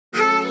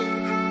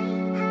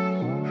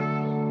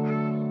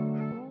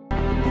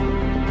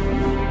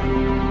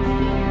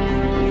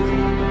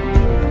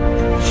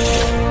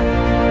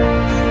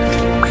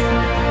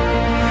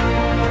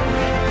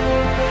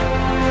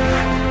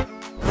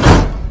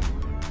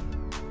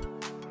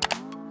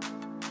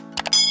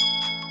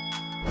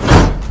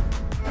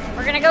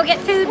go get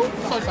food?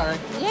 So sorry.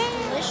 Yeah,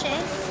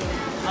 delicious.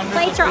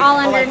 Plates are all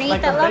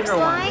underneath, it looks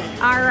like.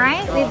 All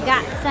right, we've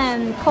got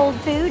some cold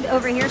food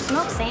over here.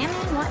 Smoked salmon,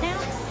 what now?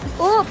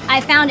 Oop,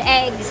 I found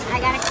eggs. I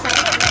got excited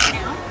right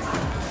now.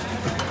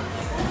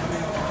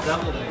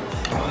 Deviled eggs.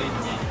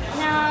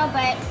 No,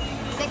 but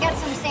they got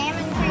some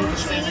salmon cream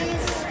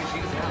cheese.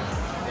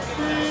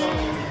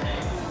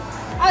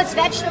 Oh, it's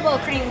vegetable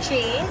cream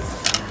cheese.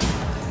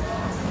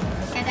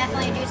 Can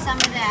definitely do some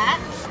of that.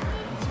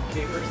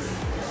 Capers.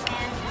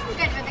 And I'm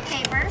good with the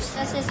capers.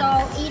 This is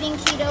all eating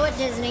keto at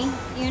Disney,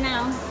 you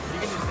know. You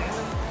can do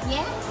salmon?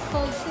 Yeah,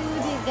 cold food.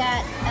 We've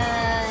got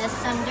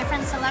some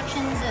different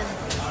selections of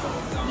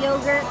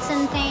yogurts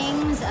and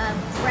things. A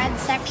bread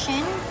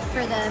section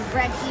for the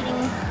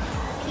bread-eating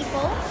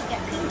people. We've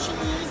got cream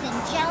cheese and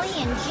jelly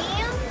and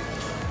jam.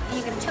 And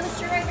you got a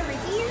toaster right over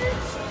here.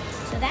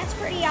 So that's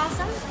pretty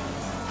awesome.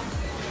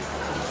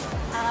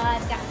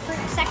 I've got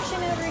fruit section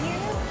over here.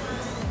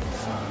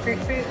 Fruit.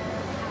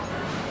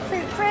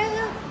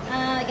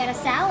 I got a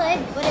salad.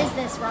 What is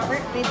this,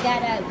 Robert? We've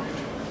got a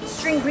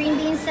string green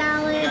bean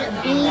salad, a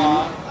bean,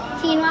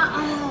 quinoa.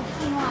 Oh,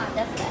 quinoa.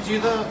 That's good. Do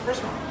the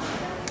first one.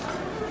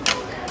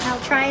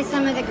 I'll try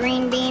some of the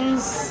green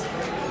beans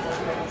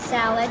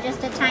salad,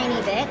 just a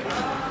tiny bit.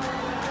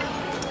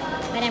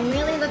 But I'm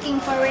really looking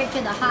forward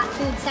to the hot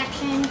food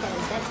section because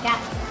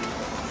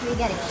we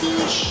got a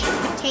quiche,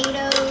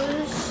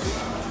 potatoes.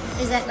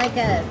 Is that like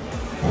a?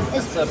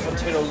 It's a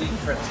potato leek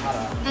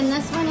frittata. And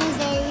this one is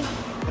a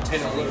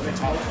potato leek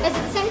frittata. Is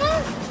it the same thing?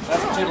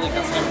 That's potato leek,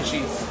 that's ham and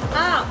cheese.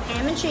 Oh,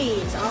 ham and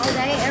cheese all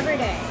day, every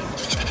day.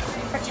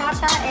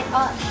 Frittata it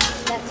up.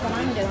 That's what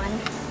I'm doing.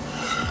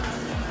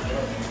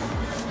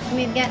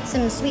 We've got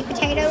some sweet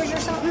potatoes or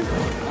something.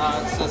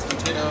 It says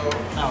potato.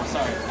 No,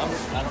 sorry. I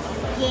don't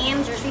know.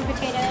 Yams or sweet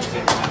potatoes.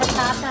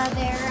 Frittata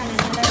there, and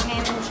another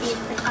ham and cheese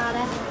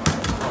frittata.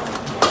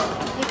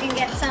 You can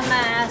get some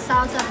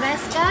salsa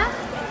fresca.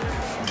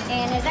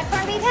 And is that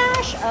corned beef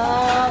hash?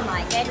 Oh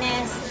my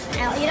goodness.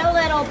 I'll eat a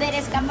little bit.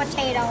 It's got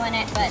potato in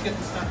it, but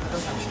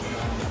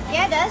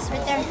yeah, it does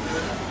right there.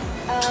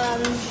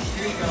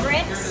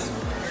 Grits.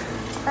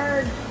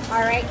 Curd. All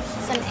right,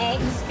 some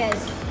eggs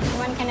because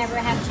one can never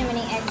have too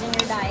many eggs in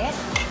your diet.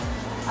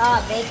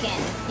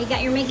 Bacon. You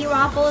got your Mickey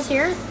waffles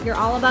here. You're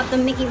all about the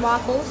Mickey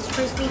waffles,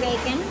 crispy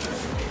bacon.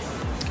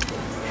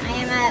 I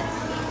am a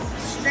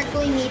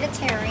strictly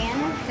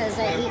meatitarian because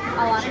I eat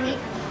a lot of meat.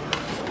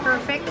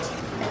 Perfect.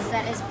 Because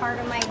that is part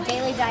of my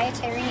daily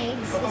dietary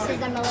needs. This is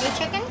the Malay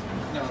chicken.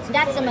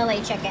 That's the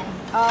Malay chicken.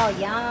 Oh,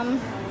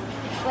 yum.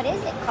 What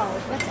is it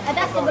called?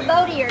 That's the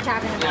Boboti you're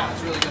talking about. Yeah,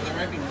 it's really good. They're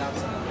ripening it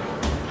outside.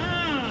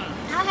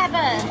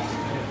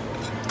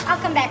 I'll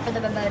come back for the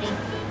Boboti.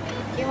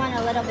 You want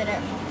a little bit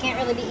of, can't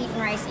really be eating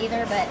rice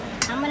either, but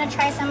I'm going to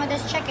try some of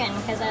this chicken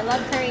because I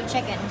love curried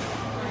chicken.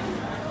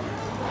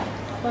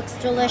 Looks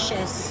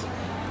delicious.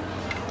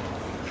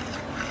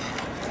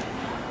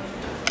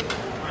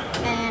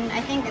 And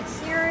I think it's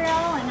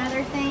cereal and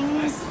other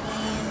things,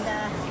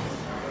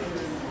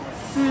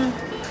 and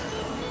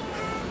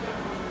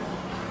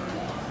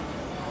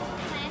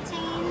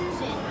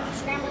plantains and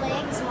scrambled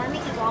eggs, more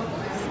Mickey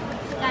waffles.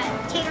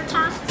 Got tater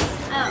tots.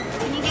 Oh,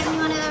 can you give me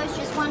one of those?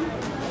 Just one?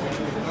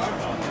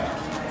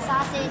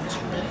 Sausage,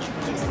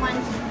 just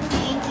one.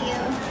 Thank you.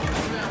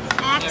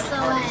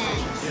 Excellent.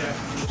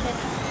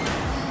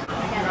 I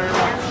got a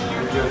yummy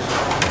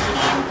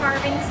hand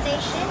carving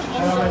station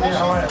and delicious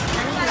sauce.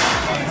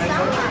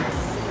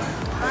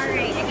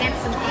 Alright, I got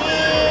some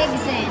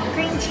eggs and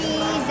cream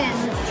cheese and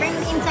string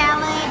bean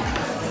salad.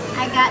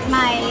 I got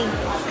my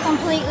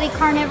completely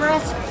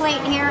carnivorous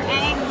plate here.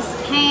 Eggs,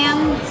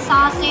 ham,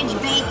 sausage,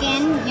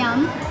 bacon,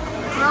 yum.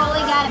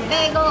 Rolly got a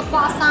bagel,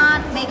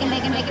 croissant, bacon,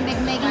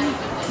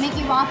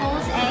 Mickey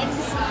waffles,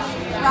 eggs.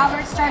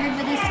 Robert started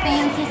with his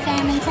fancy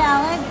salmon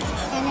salad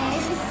and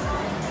eggs.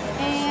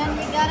 And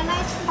we got a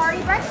nice party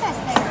breakfast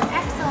there.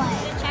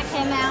 Excellent. Check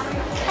him out.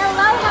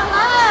 Hello.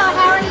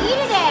 How are you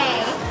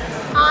today?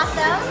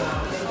 Awesome.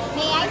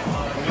 Me,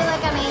 you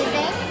look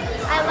amazing.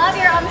 I love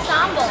your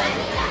ensemble.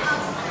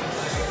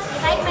 You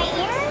like my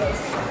ears?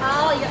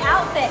 Oh, your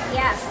outfit.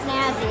 Yes,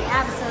 snazzy.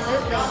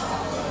 Absolutely.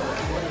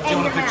 Do you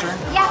want a picture?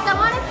 Yes, I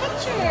want a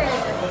picture.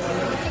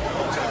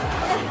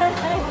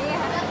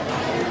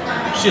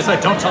 She's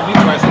like, don't tell me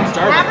twice, I'm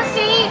starving. Have a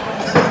seat.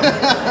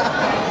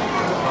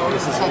 Oh,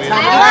 this is weird.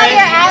 I love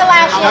your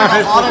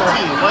eyelashes. All the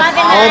tea.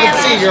 All the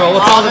tea, girl.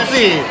 What's all the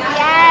tea?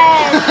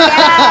 Yes.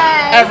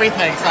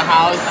 Everything. So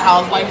how's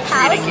life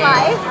treating you?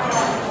 How's life?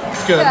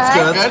 It's good. It's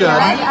good. It's good.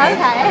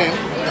 Okay.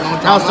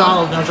 How's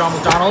Donald? No John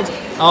McDonald?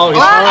 Oh,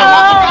 he's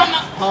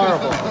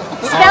horrible.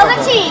 Spill the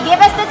tea. Give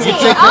us the tea.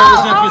 You take care of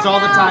his nephews all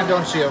the time,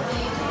 don't you?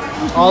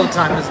 All the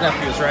time, his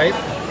nephews, right?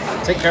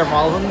 Take care of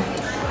all of them.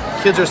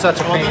 Kids are such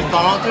a pain. What does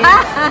Donald do?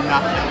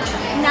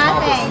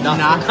 Nothing.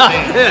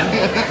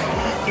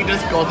 He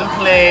just goes and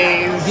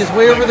plays. He's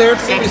way over there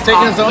too. He's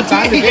taking his own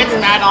time. He gets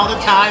mad all the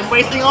time,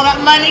 wasting all that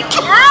money.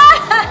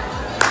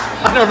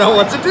 I don't know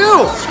what to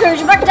do.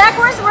 Scrooge McDuck,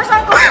 where's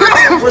Uncle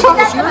Scrooge? Where's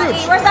Uncle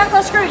Scrooge? Where's Uncle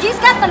Scrooge? He's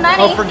got the money.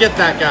 Oh, forget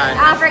that guy.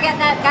 I'll forget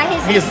that guy.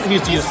 He's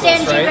useless,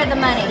 stingy right? for the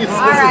money.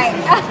 All right.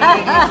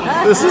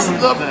 This is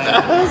the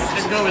best.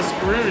 Let's go with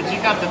Scrooge.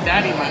 You got the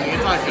daddy money. It's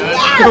all good.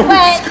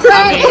 Yeah, but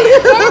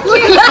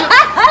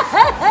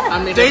I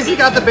mean, Daisy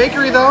got the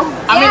bakery though.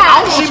 I mean,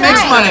 Yeah, She that's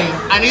makes right. money.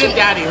 I need a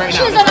daddy right now.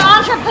 she's an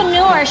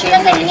entrepreneur. She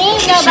doesn't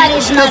need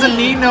nobody's She money. doesn't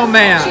need no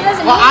man. She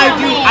doesn't Well, need I no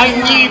do. man. I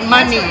need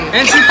money.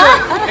 And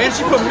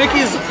she put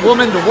Mickey's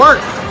woman to work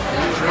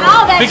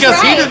Oh, that's because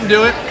right. he didn't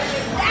do it.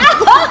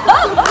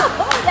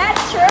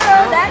 That's true.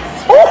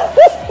 That's true.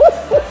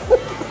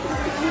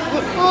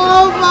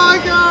 Oh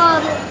my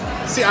god.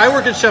 See, I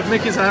work at Chef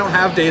Mickey's and I don't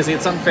have Daisy.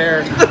 It's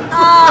unfair.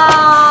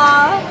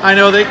 Aww. I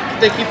know they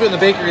keep you in the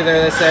bakery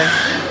there. They say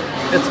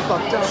it's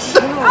fucked up.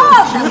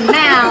 Oh, the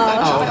mouth.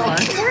 Oh,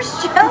 fine. There's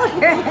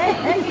children.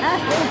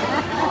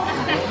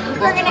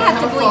 We're gonna have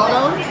to bleep it.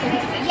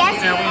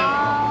 Yes,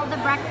 all the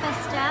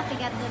breakfast stuff. We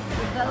got the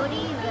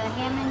Boboti, the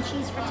ham and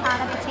cheese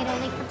frittata, potato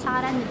leek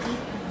frittata, and the beef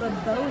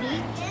Boboti.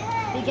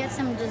 We get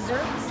some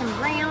desserts, some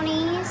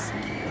brownies,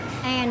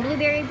 and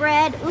blueberry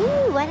bread.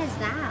 Ooh, what is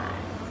that?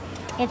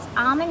 It's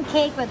almond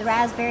cake with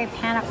raspberry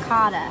panna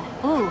cotta.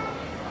 Ooh,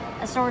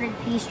 assorted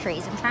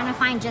pastries. I'm trying to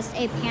find just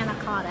a panna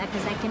cotta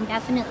because I can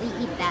definitely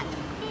eat that.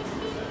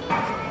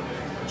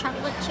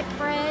 Chocolate chip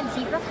bread,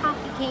 zebra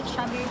coffee cake,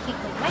 strawberry cake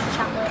with white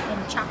chocolate,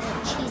 and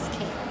chocolate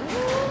cheesecake.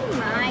 Ooh,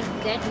 my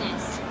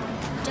goodness.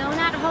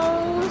 Donut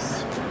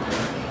holes.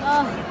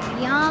 Oh,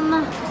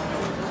 yum.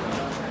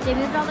 They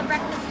moved all the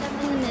breakfast stuff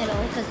in the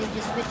middle because they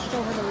just switched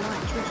over to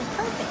lunch, which is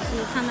perfect. So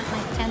you come at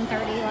like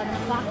 10:30, 11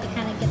 o'clock to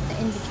kind of get the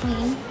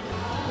in-between.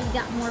 We've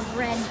got more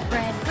bread.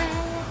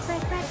 It's a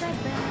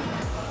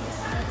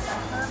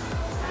herb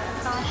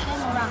caution.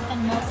 We're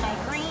rocking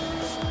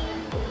multi-grain.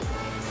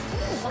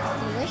 Looks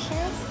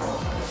delicious.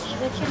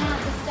 Switching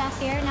out the stuff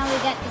here. Now we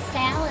got the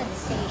salad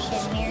station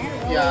here.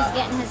 Always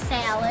getting his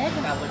salad.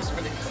 That looks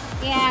really good.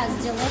 Yeah,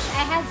 it's delicious.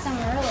 I had some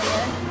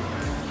earlier.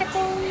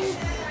 Pickles,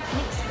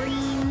 mixed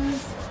greens.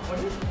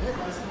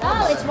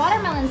 Oh, it's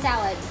watermelon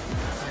salad.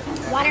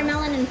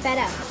 Watermelon and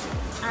feta.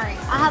 All right,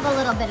 I'll have a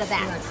little bit of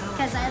that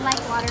because I like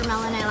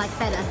watermelon. I like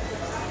feta.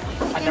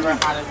 I never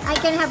had it. I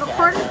can have a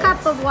quarter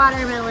cup of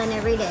watermelon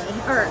every day,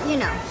 or you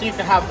know. So you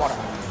can have water.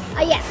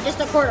 Yeah, just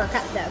a quarter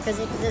cup though, because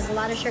there's a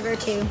lot of sugar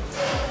too.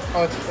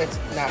 Oh, it's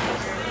natural.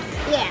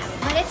 Yeah,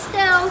 but it's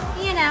still,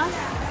 you know,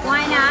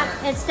 why not?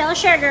 It's still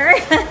sugar.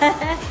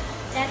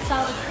 That's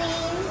all the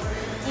same.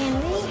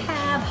 And we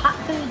have hot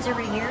foods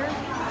over here.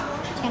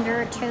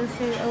 Tender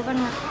tofu, oven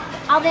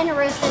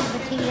roasted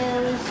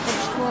potatoes,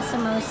 vegetable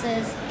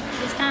samosas.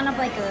 It's kind of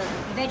like a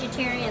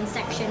vegetarian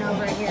section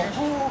over here.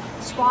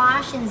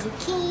 Squash and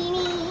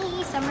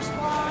zucchini, summer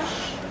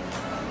squash.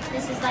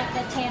 This is like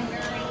the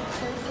tandoori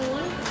tofu.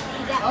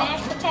 You got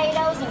mashed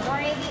potatoes and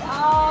gravy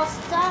all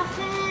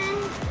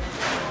stuffing.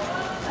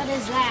 What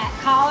is that?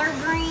 Collard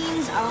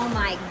greens, oh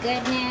my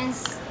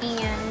goodness.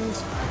 And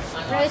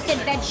roasted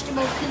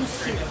vegetable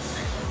couscous.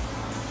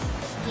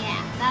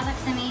 Yeah, that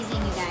looks amazing,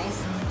 you guys.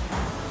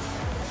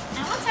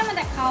 I want some of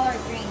the collard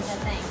greens, I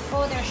think.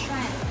 Oh, they're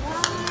shrimp.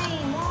 Why?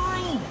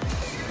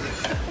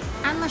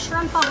 I'm a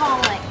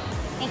shrimpaholic.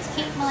 It's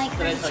Kate Malay Did I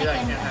curry tell you that I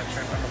chicken. can't have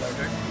shrimp? I'm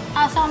allergic.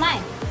 Oh, so am I.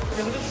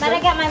 But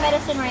I got my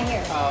medicine right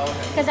here. Oh,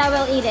 okay. Because I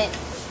will eat it.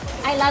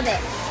 I love it.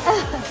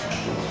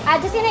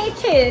 I'm just gonna eat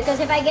two, because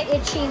if I get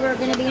itchy, we're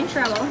gonna be in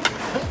trouble.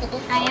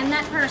 I am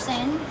that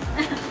person.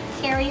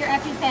 Carry your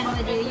EpiPen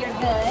with you, you're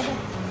good.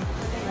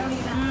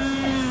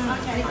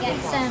 We get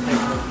some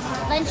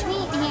lunch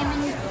meat, ham,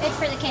 and it's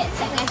for the kids.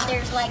 I guess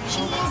there's like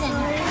cheese and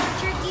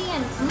turkey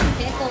and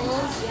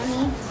pickles,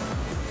 yummy.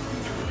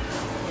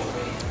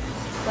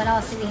 What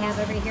else do we have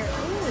over here?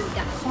 Ooh, we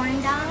got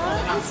corn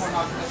dogs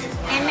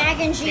and mac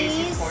and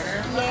cheese.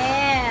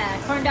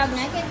 Yeah, corn dog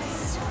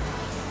nuggets,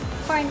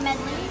 corn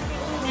medley,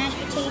 mashed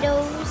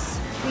potatoes,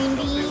 green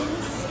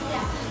beans. I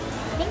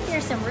think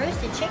there's some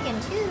roasted chicken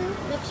too.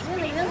 Looks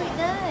really, really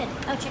good.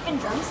 Oh, chicken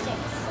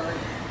drumsticks.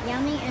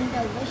 Yummy and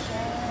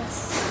delicious.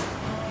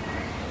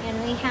 And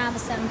we have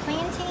some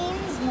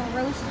plantains, more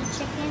roasted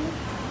chicken,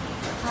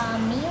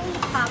 mealy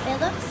pop. It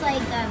looks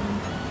like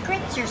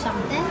grits or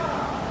something.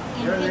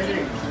 And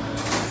pigeon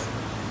peas.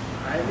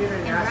 I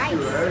didn't And ask you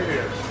rice.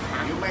 earlier.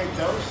 You made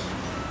those?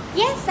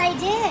 Yes, I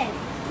did.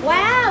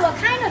 Wow, what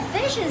kind of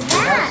fish is You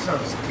that? have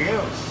some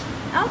skills.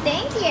 Oh,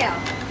 thank you.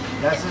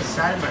 That's a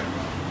salmon.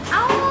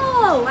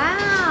 Oh,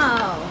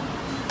 wow.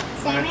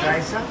 Wanna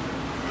try Salmon? some?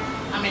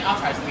 I mean, I'll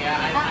try some. Yeah,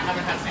 I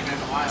haven't had salmon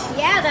in a while.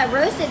 Yeah, that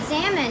roasted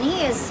salmon.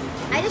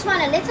 I just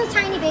want a little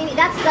tiny baby.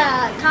 That's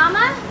the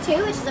kama too,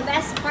 which is the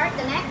best part,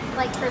 the neck,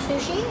 like for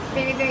sushi.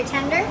 Very, very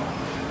tender.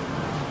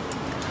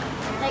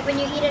 Like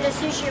when you eat at a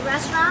sushi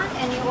restaurant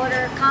and you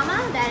order kama,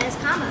 that is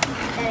kama.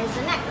 That is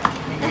the neck.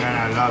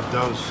 Yeah, I love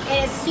those.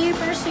 It is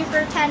super,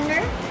 super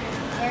tender.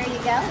 There you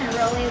go. And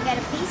Rolly will get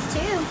a piece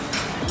too.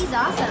 He's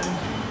awesome.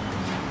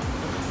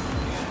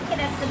 Okay,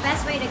 that's the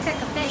best way to cook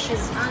a fish is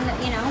on the,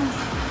 you know,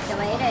 the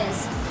way it is.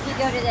 If you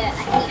go to the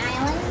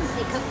islands,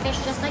 they cook fish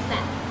just like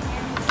that.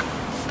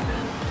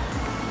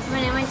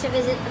 When I went to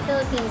visit the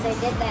Philippines, I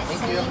did that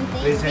same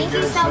thing. Please Thank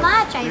you enjoy so some-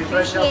 much. I please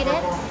brush appreciate up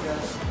it. before-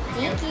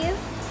 Thank you.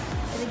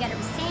 So we got a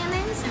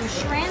salmon, some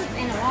shrimp,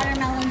 and a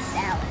watermelon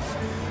salad.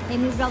 They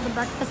moved all the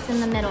breakfast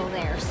in the middle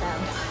there, so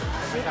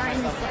we are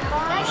in the center.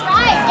 That's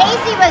right.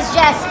 Daisy was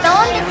just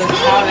throwing the She was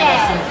tea telling us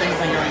today. some things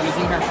that you're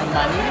using her for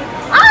money.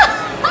 Oh,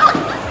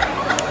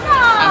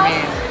 I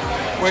mean,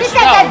 where'd she she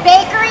said go? that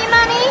bakery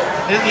money.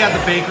 Yeah,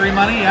 the bakery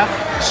money, yeah.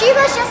 She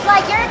was just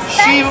like, you're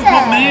expensive. She even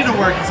put Minnie to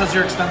work and says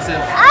you're expensive.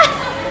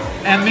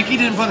 And Mickey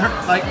didn't put her,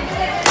 like,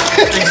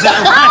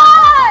 exactly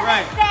Oh,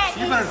 right. that's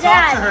You better it.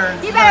 talk to Done. her.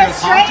 You better go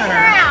talk straighten to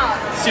her out.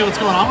 See what's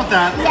going on with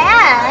that.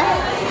 Yeah.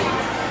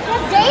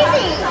 Well,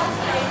 Daisy.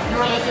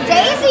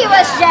 Daisy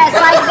was just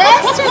like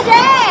this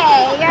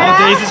today. You know? Oh,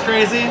 Daisy's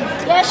crazy?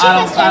 Yeah, she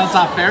was That's just-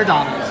 not fair,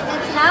 Donna.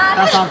 It's not.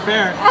 That's not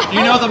fair.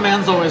 You know the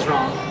man's always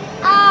wrong.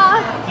 Oh,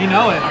 You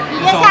know it. you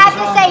just have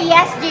to say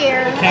yes,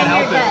 dear. Can't and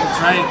help you're it. good. That's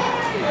right.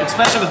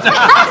 Especially with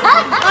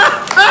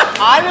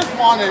I just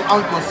wanted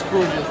Uncle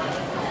Scrooge's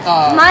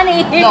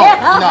Money. No,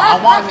 I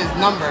want his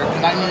number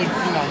because I need,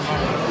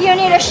 money. You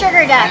need a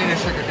sugar duck. I need a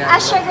sugar daddy. A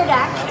sugar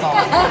duck.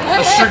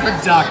 a sugar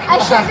duck. A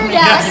sugar duck.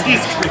 Yes,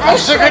 he's creepy. A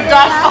sugar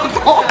duck.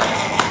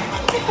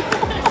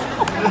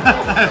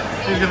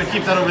 He's gonna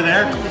keep that over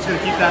there. He's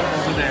gonna keep that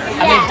over there.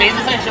 I mean, Yeah. Daisy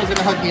said she was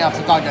gonna hook me up,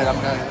 so it's all good. I'm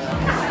good.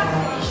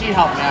 She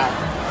helped me out.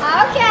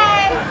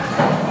 Okay.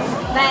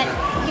 But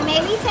you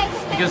made me take a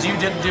picture. Because you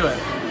didn't do it.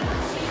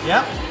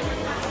 Yep.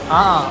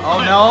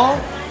 Oh no.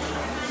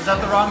 Is that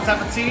the wrong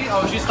type of tea?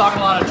 Oh, she's talking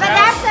a lot of But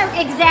trash. that's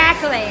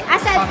exactly. I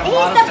said Talking a he's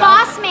lot of the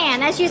stuff. boss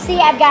man. As you see,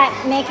 I've got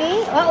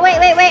Mickey. Oh,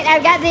 wait. I've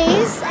got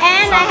these,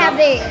 and I have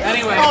these.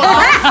 Anyway.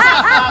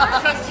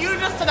 Because you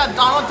just said that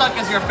Donald Duck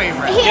is your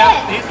favorite. He Yeah,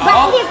 is, he- but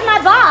oh. he's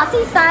my boss.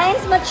 He signs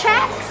my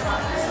checks.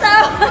 So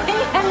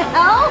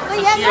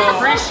She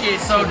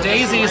appreciates So you.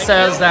 Daisy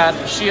says that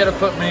she had to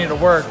put Minnie to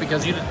work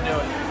because you didn't do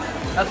it.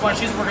 That's why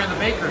she's working in the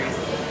bakery,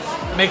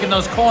 making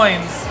those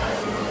coins,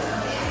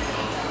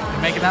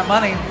 and making that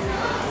money.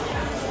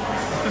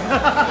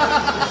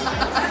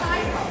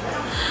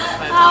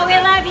 Oh, we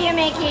love you,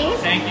 Mickey.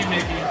 Thank you,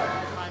 Mickey.